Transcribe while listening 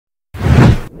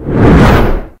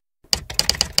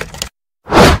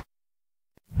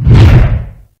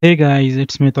Hey guys,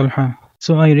 it's me Talha.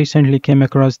 So I recently came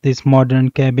across this modern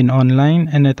cabin online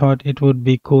and I thought it would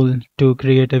be cool to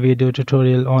create a video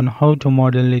tutorial on how to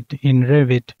model it in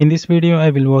Revit. In this video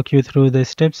I will walk you through the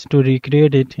steps to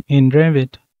recreate it in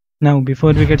Revit. Now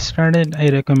before we get started, I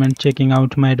recommend checking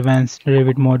out my advanced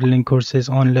Revit modeling courses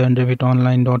on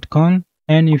learnrevitonline.com.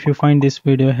 And if you find this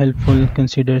video helpful,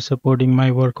 consider supporting my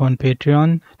work on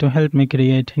Patreon to help me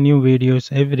create new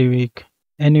videos every week.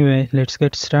 Anyway, let's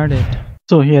get started.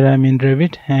 So here I'm in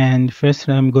Revit and first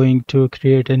I'm going to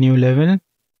create a new level.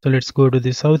 So let's go to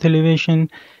the south elevation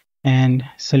and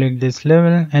select this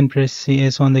level and press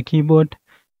CS on the keyboard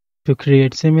to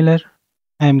create similar.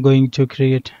 I'm going to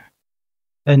create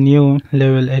a new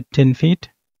level at 10 feet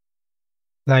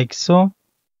like so.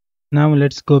 Now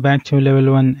let's go back to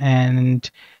level 1 and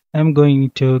I'm going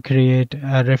to create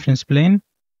a reference plane.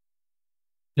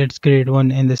 Let's create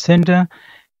one in the center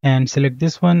and select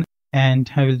this one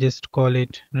and I will just call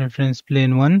it reference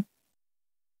plane 1.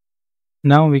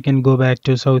 Now we can go back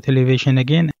to south elevation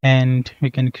again and we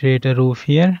can create a roof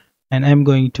here, and I'm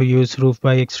going to use roof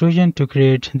by extrusion to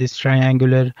create this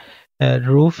triangular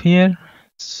roof here.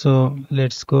 So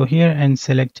let's go here and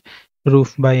select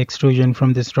roof by extrusion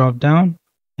from this drop down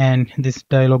and this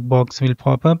dialog box will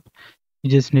pop up.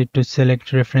 You just need to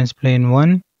select reference plane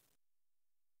 1,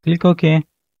 click OK,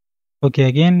 OK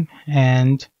again,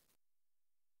 and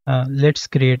let's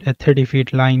create a 30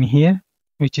 feet line here,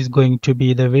 which is going to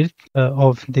be the width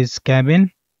of this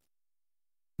cabin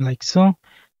like so.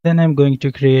 Then I'm going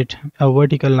to create a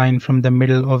vertical line from the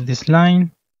middle of this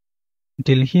line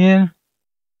till here,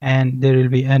 and there will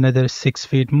be another 6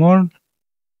 feet more.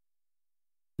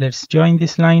 Let's join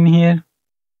this line here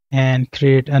and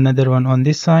create another one on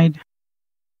this side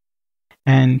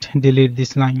and delete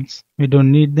these lines. We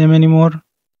don't need them anymore.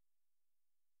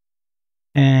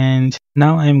 And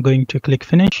now I'm going to click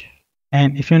finish,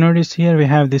 and if you notice here we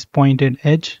have this pointed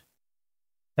edge.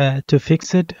 To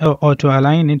fix it or to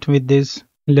align it with this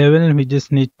level, we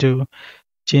just need to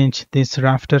change this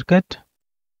rafter cut.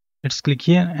 Let's click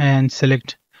here and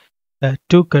select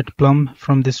to cut plumb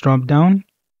from this drop down.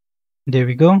 There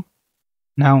we go.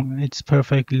 Now it's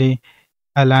perfectly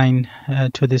aligned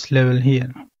to this level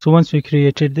here. So once we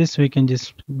created this, we can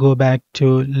just go back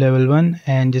to level 1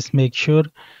 and just make sure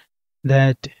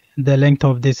that the length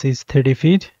of this is 30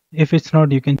 feet. If it's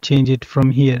not, you can change it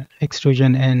from here,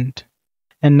 extrusion end.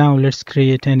 And now let's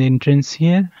create an entrance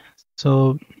here.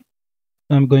 So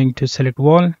I'm going to select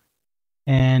wall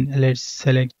and let's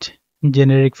select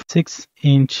generic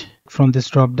 6-inch from this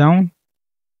drop down,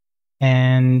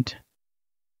 and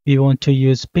we want to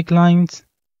use pick lines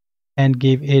and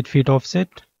give 8 feet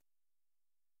offset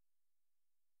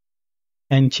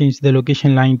and change the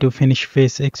location line to finish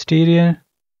face exterior.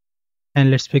 And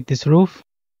let's pick this roof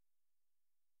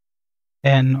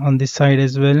and on this side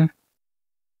as well,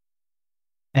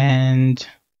 and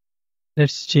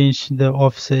let's change the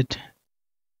offset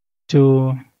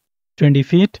to 20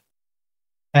 feet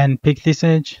and pick this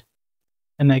edge.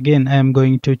 And again I'm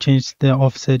going to change the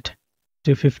offset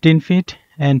to 15 feet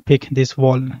and pick this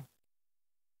wall.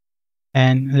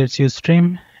 And let's use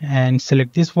trim and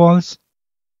select these walls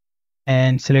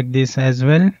and select this as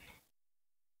well.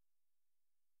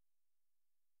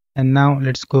 And now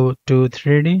let's go to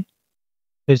 3D.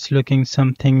 It's looking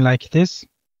something like this.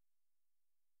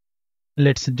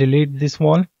 Let's delete this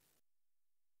wall,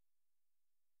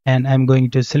 and I'm going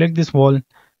to select this wall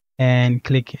and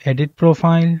click edit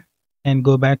profile and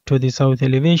go back to the south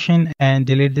elevation and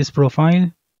delete this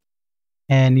profile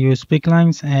and use pick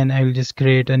lines, and I will just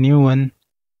create a new one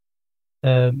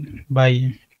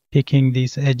by picking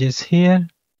these edges here,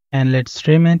 and let's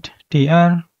trim it,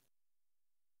 TR,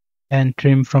 and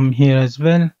trim from here as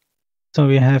well. So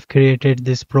we have created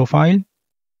this profile.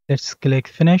 Let's click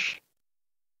finish.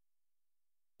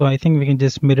 So I think we can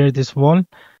just mirror this wall.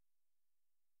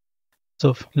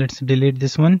 So let's delete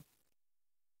this one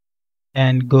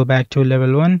and go back to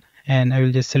level 1, and I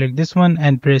will just select this one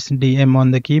and press DM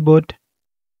on the keyboard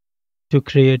to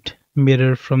create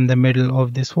mirror from the middle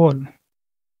of this wall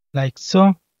like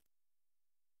so.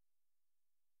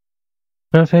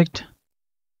 Perfect.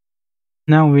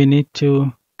 Now we need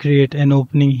to create an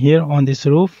opening here on this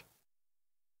roof.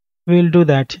 We'll do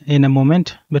that in a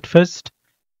moment, but first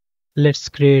let's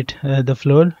create the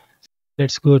floor.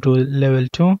 Let's go to level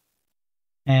 2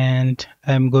 and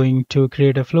I'm going to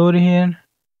create a floor here.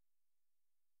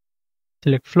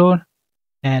 Select floor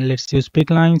and let's use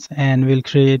pick lines, and we'll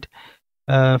create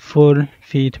a 4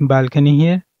 feet balcony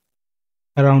here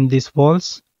around these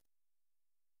walls.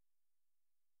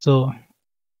 So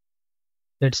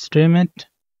let's trim it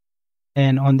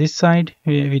And on this side,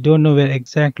 we don't know where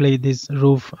exactly this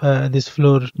roof, this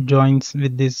floor joins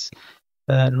with this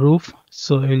roof.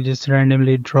 So we'll just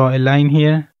randomly draw a line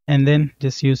here and then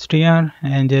just use TR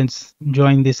and just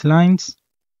join these lines.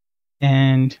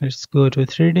 And let's go to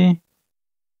 3D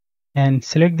and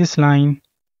select this line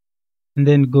and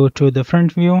then go to the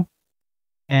front view.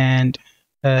 And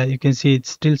you can see it's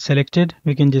still selected.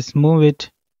 We can just move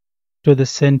it to the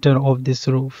center of this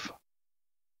roof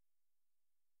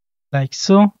like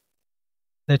so.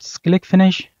 Let's click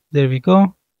finish. There we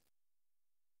go.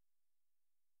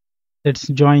 Let's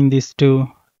join these two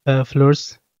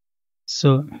floors.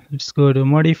 So let's go to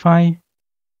modify,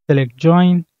 select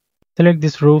join, select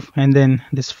this roof and then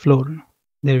this floor.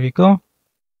 There we go.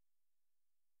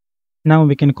 Now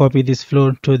we can copy this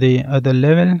floor to the other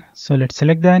level. So let's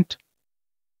select that,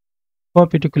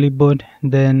 copy to clipboard,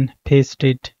 then paste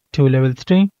it to level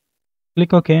 3.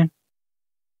 Click OK.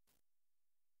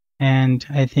 And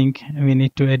I think we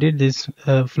need to edit this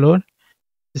floor.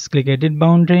 Just click edit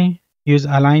boundary, use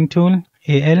align tool,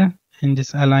 AL, and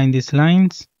just align these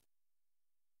lines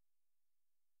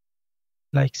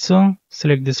like so.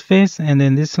 Select this face and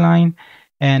then this line,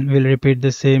 and we'll repeat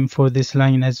the same for this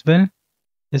line as well.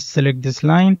 Just select this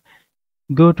line,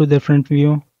 go to the front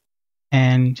view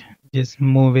and just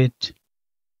move it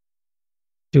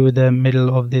to the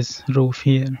middle of this roof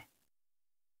here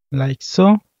like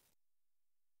so.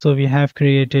 So we have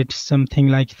created something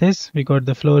like this. We got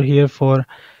the floor here for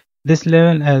this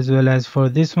level as well as for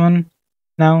this one.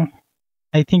 Now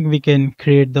I think we can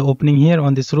create the opening here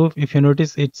on this roof. If you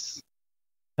notice, it's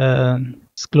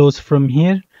closed from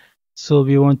here. So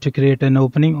we want to create an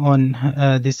opening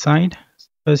on this side.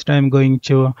 First I'm going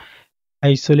to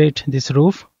isolate this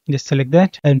roof. Just select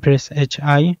that and press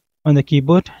HI on the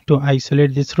keyboard to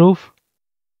isolate this roof.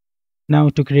 Now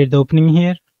to create the opening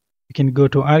here, you can go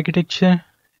to architecture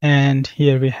and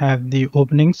here we have the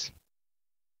openings.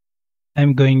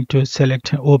 I'm going to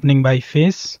select opening by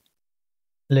face.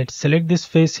 Let's select this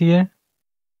face here.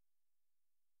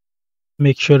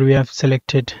 Make sure we have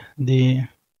selected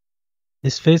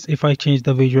this face. If I change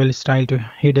the visual style to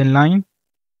hidden line,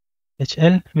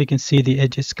 HL, we can see the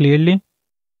edges clearly.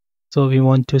 So we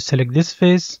want to select this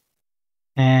face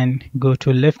and go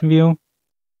to left view,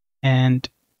 and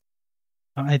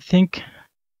I think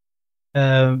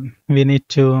we need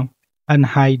to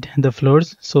unhide the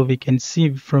floors so we can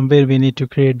see from where we need to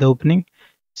create the opening.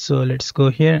 So let's go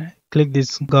here, click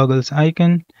this goggles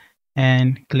icon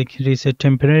and click reset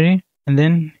temporary, and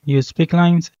then use pick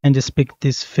lines and just pick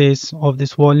this face of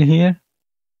this wall here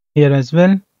as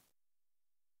well,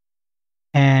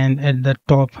 and at the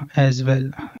top as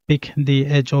well pick the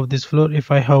edge of this floor.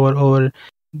 If I hover over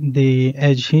the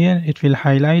edge here, it will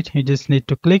highlight. You just need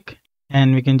to click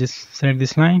and we can just select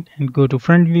this line and go to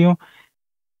front view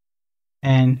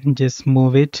and just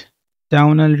move it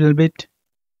down a little bit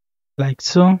like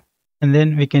so, and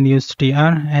then we can use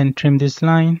TR and trim this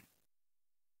line,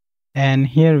 and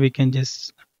here we can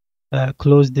just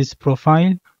close this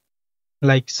profile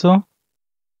like so.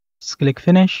 Just click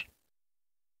finish.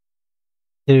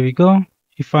 There we go.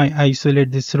 If I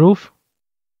isolate this roof,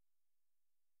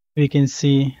 we can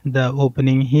see the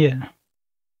opening here.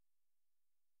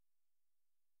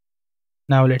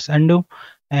 Now let's undo,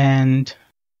 and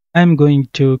I'm going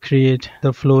to create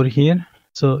the floor here.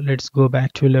 So let's go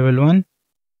back to level 1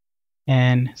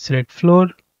 and select floor,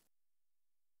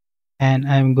 and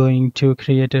I'm going to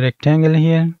create a rectangle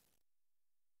here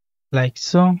like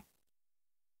so.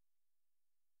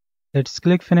 Let's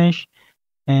click finish,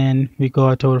 and we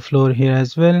got our floor here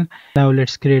as well. Now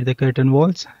let's create the curtain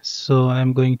walls. So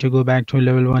I'm going to go back to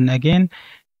level 1 again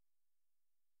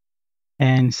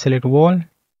and select wall,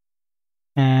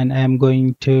 and I'm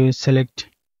going to select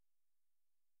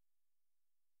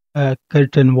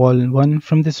curtain wall 1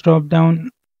 from this drop down,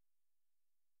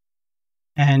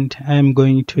 and I'm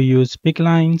going to use pick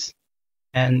lines,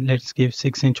 and let's give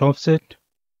 6-inch offset.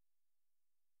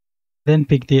 Then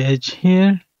pick the edge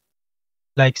here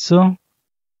like so.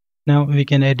 Now we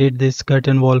can edit this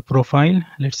curtain wall profile.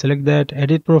 Let's select that,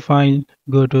 edit profile,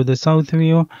 go to the south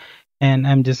view, and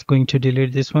I'm just going to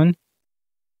delete this one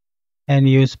and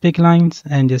use pick lines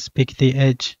and just pick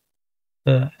the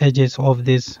edges of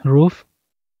this roof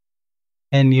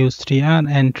and use 3R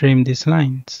and trim these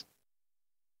lines.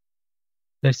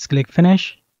 Let's click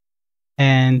finish,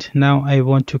 and now I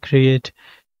want to create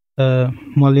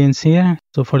mullions here.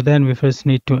 So for that we first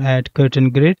need to add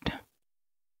curtain grid.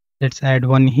 Let's add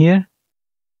one here,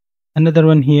 another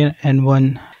one here, and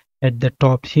one at the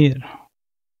top here,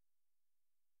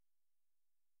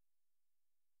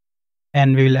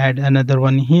 and we will add another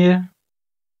one here.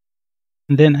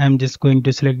 Then I'm just going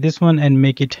to select this one and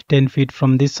make it 10 feet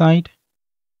from this side,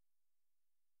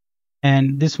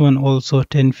 and this one also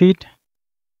 10 feet,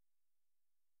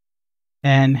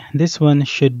 and this one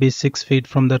should be 6 feet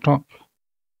from the top.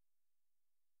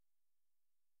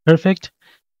 Perfect.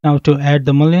 Now to add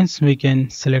the mullions, we can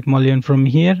select mullion from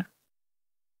here.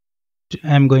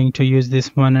 I'm going to use this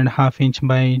 1.5 inch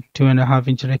by 2.5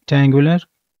 inch rectangular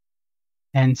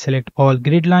and select all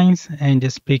grid lines and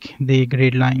just pick the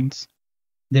grid lines.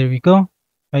 There we go.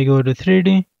 If I go to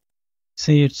 3D,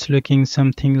 see it's looking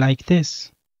something like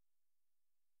this.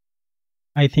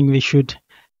 I think we should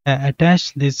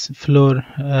attach this floor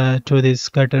to this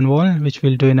curtain wall, which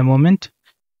we'll do in a moment.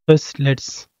 First,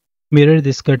 let's mirror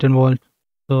this curtain wall.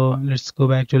 So let's go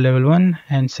back to level 1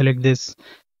 and select this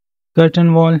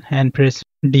curtain wall and press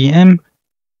DM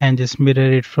and just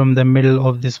mirror it from the middle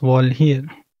of this wall here,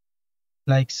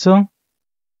 like so.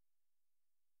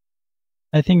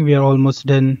 I think we are almost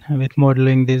done with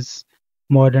modeling this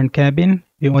modern cabin.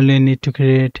 We only need to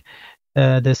create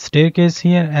the staircase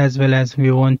here, as well as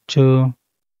we want to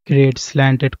create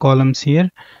slanted columns here.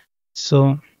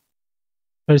 So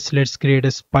first let's create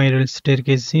a spiral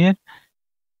staircase here.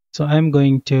 So I'm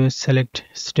going to select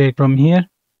stair from here,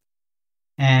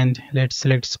 and let's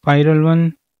select spiral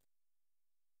one,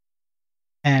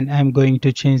 and I'm going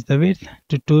to change the width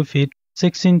to 2 feet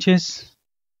 6 inches,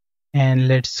 and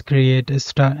let's create a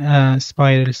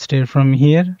spiral stair from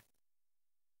here.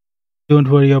 Don't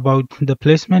worry about the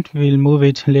placement, we'll move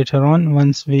it later on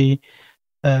once we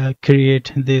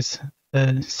create this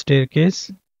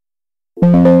staircase.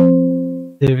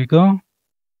 There we go.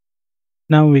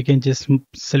 Now we can just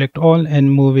select all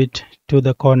and move it to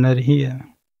the corner here.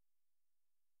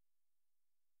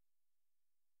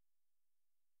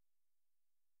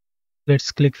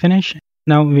 Let's click finish.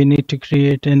 Now we need to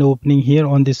create an opening here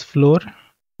on this floor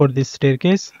for this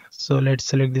staircase. So let's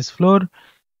select this floor,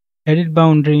 edit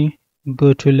boundary,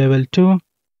 go to level 2,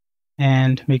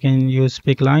 and we can use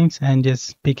pick lines and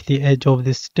just pick the edge of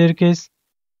this staircase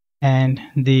and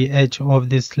the edge of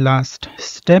this last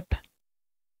step.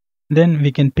 Then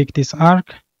we can pick this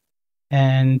arc,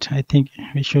 and I think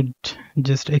we should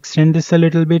just extend this a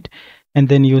little bit and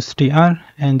then use TR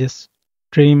and just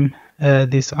trim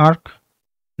this arc.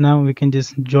 Now we can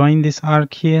just join this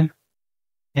arc here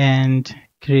and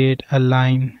create a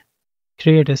line,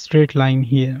 create a straight line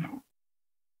here,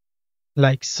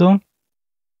 like so,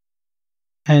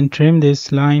 and trim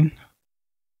this line.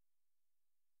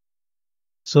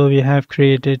 So we have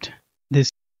created this.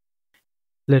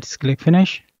 Let's click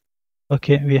finish.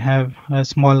 Okay, we have a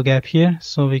small gap here,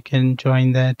 so we can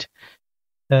join that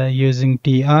using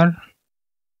TR.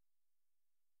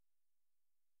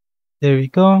 There we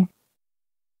go.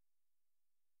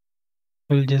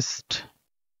 We'll just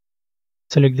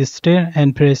select this stair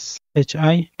and press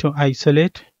HI to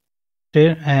isolate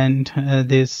stair, and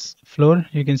this floor,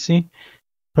 you can see,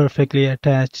 perfectly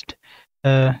attached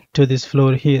to this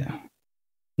floor here.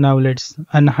 Now let's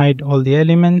unhide all the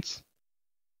elements,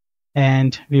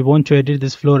 and we want to edit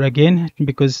this floor again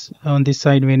because on this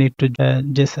side we need to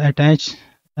just attach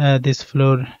this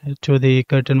floor to the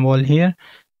curtain wall here.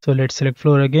 So let's select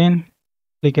floor again,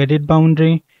 click edit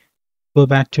boundary, go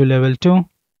back to level 2,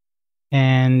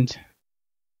 and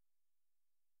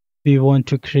we want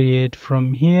to create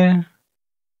from here.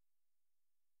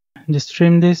 Just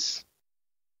trim this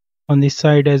on this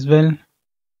side as well.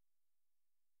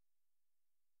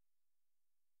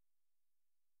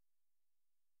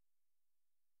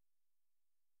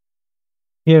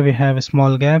 Here we have a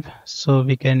small gap, so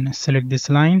we can select this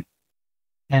line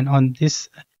and on this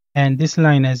and this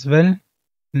line as well.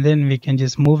 And then we can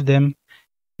just move them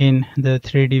in the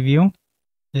 3D view.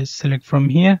 Just select from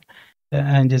here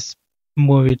and just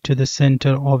move it to the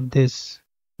center of this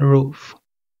roof.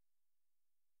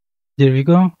 There we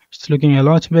go. It's looking a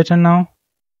lot better now.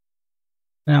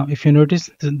 Now if you notice,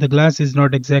 the glass is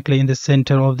not exactly in the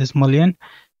center of this mullion.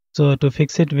 So to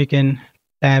fix it, we can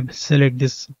tab select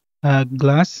this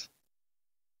glass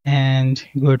and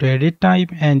go to edit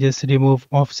type and just remove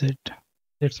offset.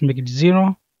 Let's make it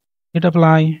 0, hit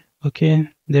apply. Okay,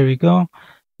 there we go.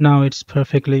 Now it's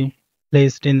perfectly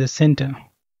placed in the center.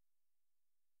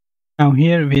 Now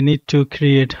here we need to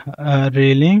create a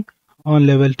railing on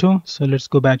level 2. So let's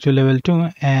go back to level 2,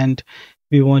 and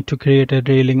we want to create a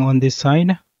railing on this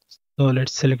side. So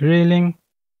let's select railing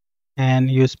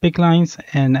and use pick lines,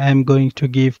 and I'm going to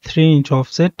give 3-inch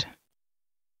offset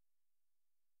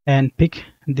and pick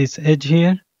this edge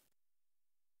here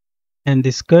and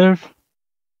this curve.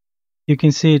 You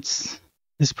can see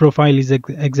this profile is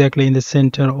exactly in the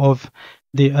center of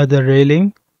the other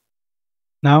railing.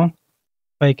 Now if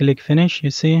I click finish, you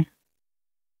see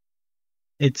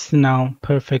it's now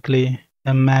perfectly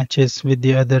matches with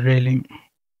the other railing.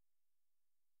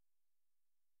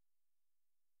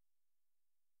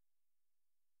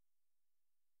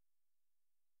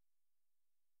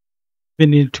 We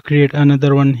need to create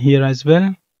another one here as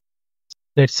well.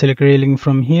 Let's select railing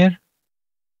from here,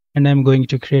 and I'm going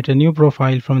to create a new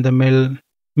profile from the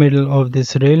middle of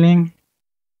this railing.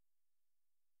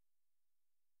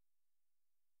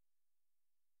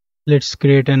 Let's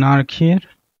create an arc here.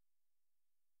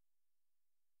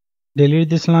 Delete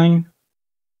this line,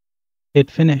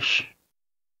 hit finish.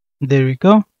 There we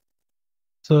go.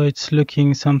 So it's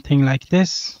looking something like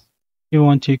this. If you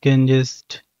want, you can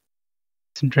just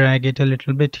drag it a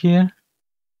little bit here,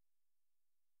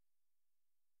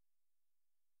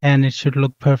 and it should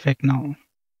look perfect now.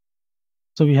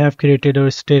 So we have created our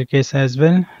staircase as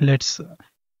well. Let's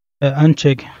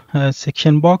uncheck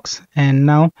section box, and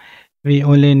now we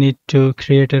only need to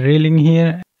create a railing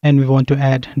here, and we want to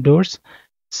add doors.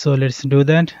 So let's do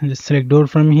that. Just select door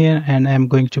from here, and I'm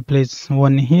going to place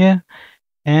one here.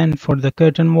 And for the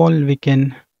curtain wall, we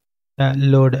can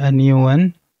load a new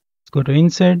one. Let's go to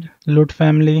insert, load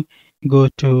family, go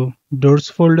to doors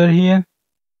folder here,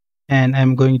 and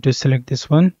I'm going to select this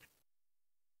one.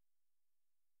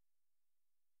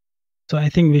 So I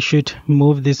think we should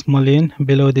move this mullion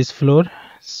below this floor.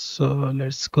 So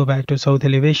let's go back to south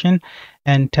elevation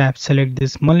and tap select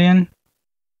this mullion,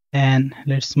 and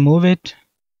let's move it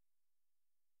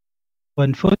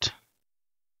 1 foot.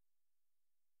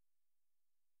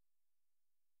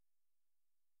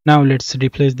 Now let's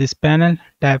replace this panel.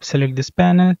 Tap select this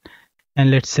panel,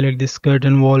 and let's select this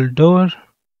curtain wall door,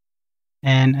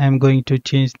 and I'm going to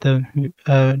change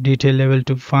the detail level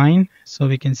to fine so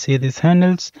we can see these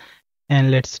handles. And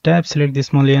let's tap select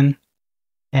this mullion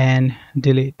and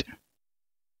delete.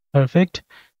 Perfect.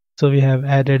 So we have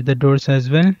added the doors as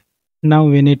well. Now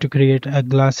we need to create a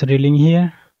glass railing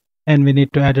here, and we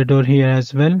need to add a door here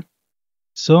as well.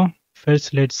 So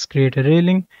first let's create a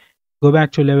railing. Go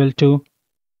back to level 2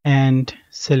 and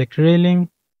select railing,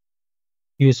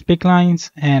 use pick lines,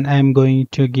 and I'm going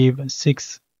to give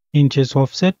 6 inches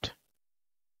offset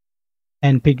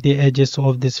and pick the edges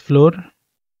of this floor.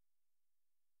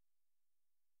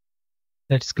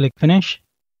 Let's click finish,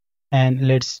 and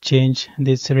let's change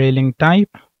this railing type.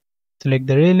 Select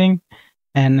the railing,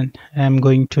 and I'm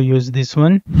going to use this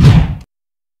one.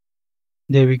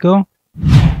 There we go.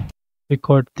 We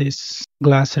got this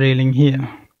glass railing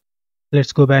here.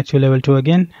 Let's go back to level 2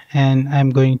 again, and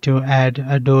I'm going to add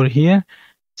a door here.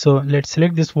 So let's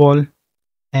select this wall,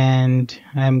 and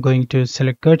I'm going to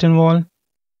select curtain wall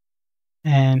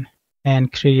and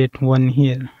create one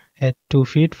here at 2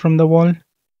 feet from the wall.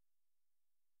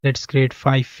 Let's create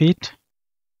 5 feet.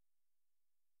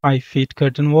 5 feet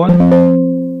curtain wall.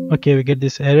 Okay, we get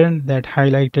this error that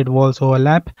highlighted walls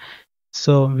overlap.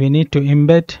 So we need to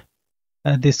embed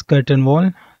this curtain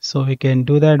wall. So we can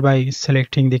do that by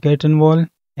selecting the curtain wall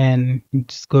and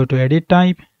just go to edit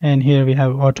type, and here we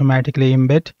have automatically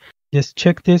embed. Just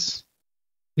check this,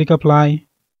 click apply.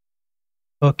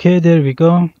 Okay, there we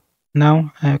go.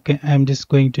 Now I'm just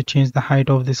going to change the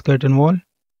height of this curtain wall.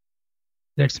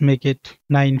 Let's make it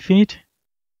 9 feet,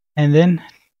 and then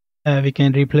we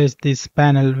can replace this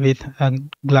panel with a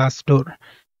glass door.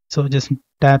 So just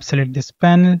tap select this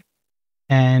panel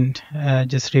and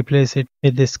just replace it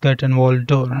with this curtain wall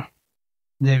door.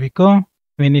 There we go.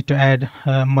 We need to add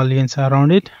mullions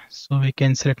around it, so we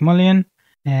can select mullion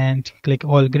and click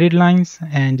all grid lines,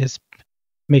 and just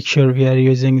make sure we are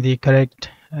using the correct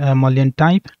mullion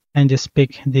type, and just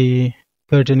pick the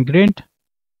curtain grid.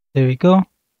 There we go.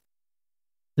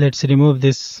 Let's remove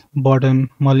this bottom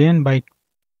mullion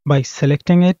by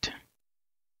selecting it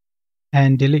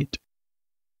and delete.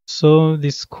 So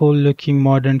this cool looking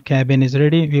modern cabin is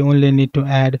ready. We only need to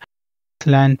add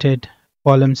slanted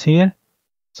columns here.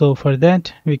 So for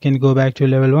that, we can go back to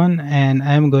level 1, and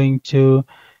I'm going to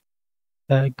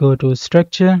go to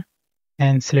structure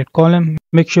and select column.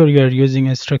 Make sure you are using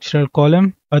a structural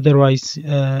column, otherwise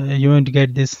you won't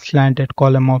get this slanted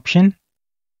column option.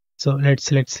 So let's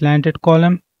select slanted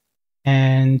column,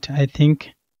 and I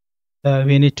think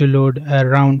we need to load a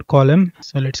round column.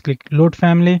 So let's click load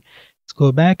family. Let's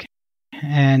go back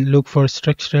and look for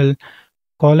structural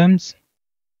columns,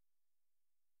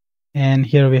 and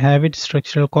here we have it,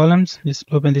 structural columns. Just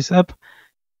open this up,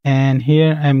 and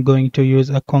here I'm going to use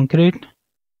a concrete,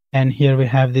 and here we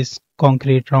have this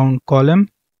concrete round column.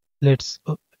 Let's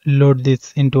load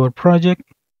this into our project,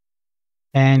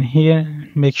 and here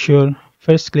make sure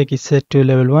first click is set to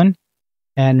level 1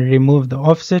 and remove the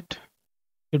offset,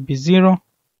 should be 0.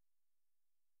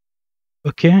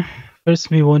 Okay, first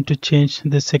we want to change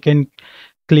the second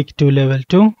click to level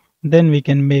 2. Then we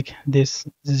can make this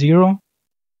 0,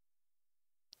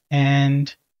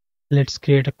 and let's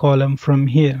create a column from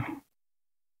here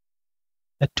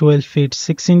at 12 feet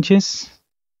 6 inches.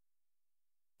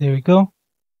 There we go.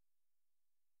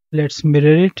 Let's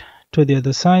mirror it to the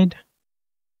other side.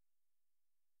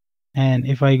 And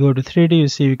if I go to 3D, you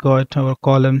see we got our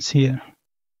columns here.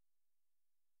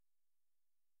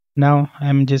 Now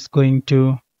I'm just going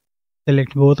to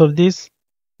select both of these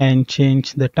and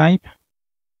change the type.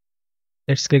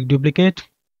 Let's click duplicate,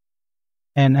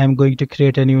 and I'm going to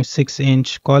create a new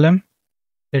 6-inch column.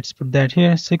 Let's put that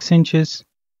here, 6 inches.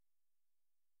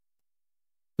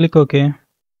 Click OK.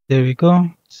 There we go.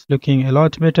 It's looking a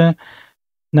lot better.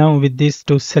 Now with these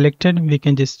two selected, we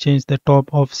can just change the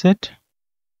top offset.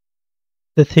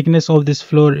 The thickness of this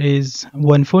floor is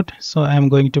 1 foot, so I'm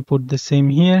going to put the same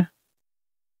here,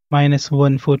 minus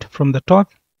 1 foot from the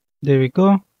top. There we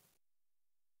go.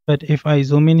 But if I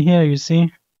zoom in here, you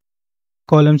see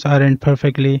columns aren't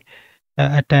perfectly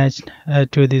attached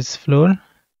to this floor.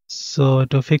 So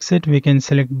to fix it, we can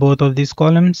select both of these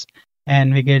columns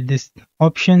and we get these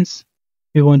options.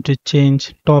 We want to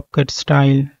change top cut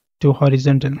style to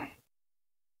horizontal.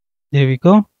 There we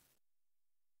go.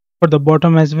 For the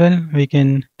bottom as well, we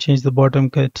can change the bottom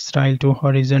cut style to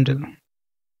horizontal.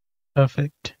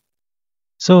 Perfect.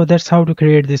 So that's how to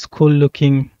create this cool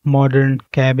looking modern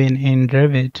cabin in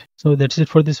Revit. So that's it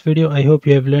for this video. I hope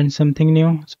you have learned something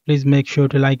new. So please make sure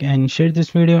to like and share this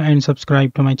video and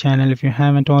subscribe to my channel if you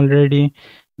haven't already.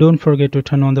 Don't forget to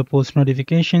turn on the post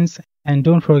notifications, and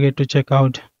don't forget to check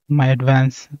out my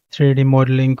advanced 3D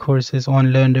modeling courses on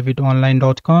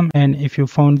learnrevitonline.com. And if you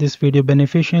found this video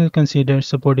beneficial, consider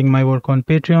supporting my work on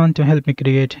Patreon to help me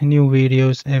create new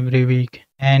videos every week.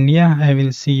 And yeah, I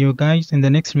will see you guys in the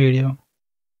next video.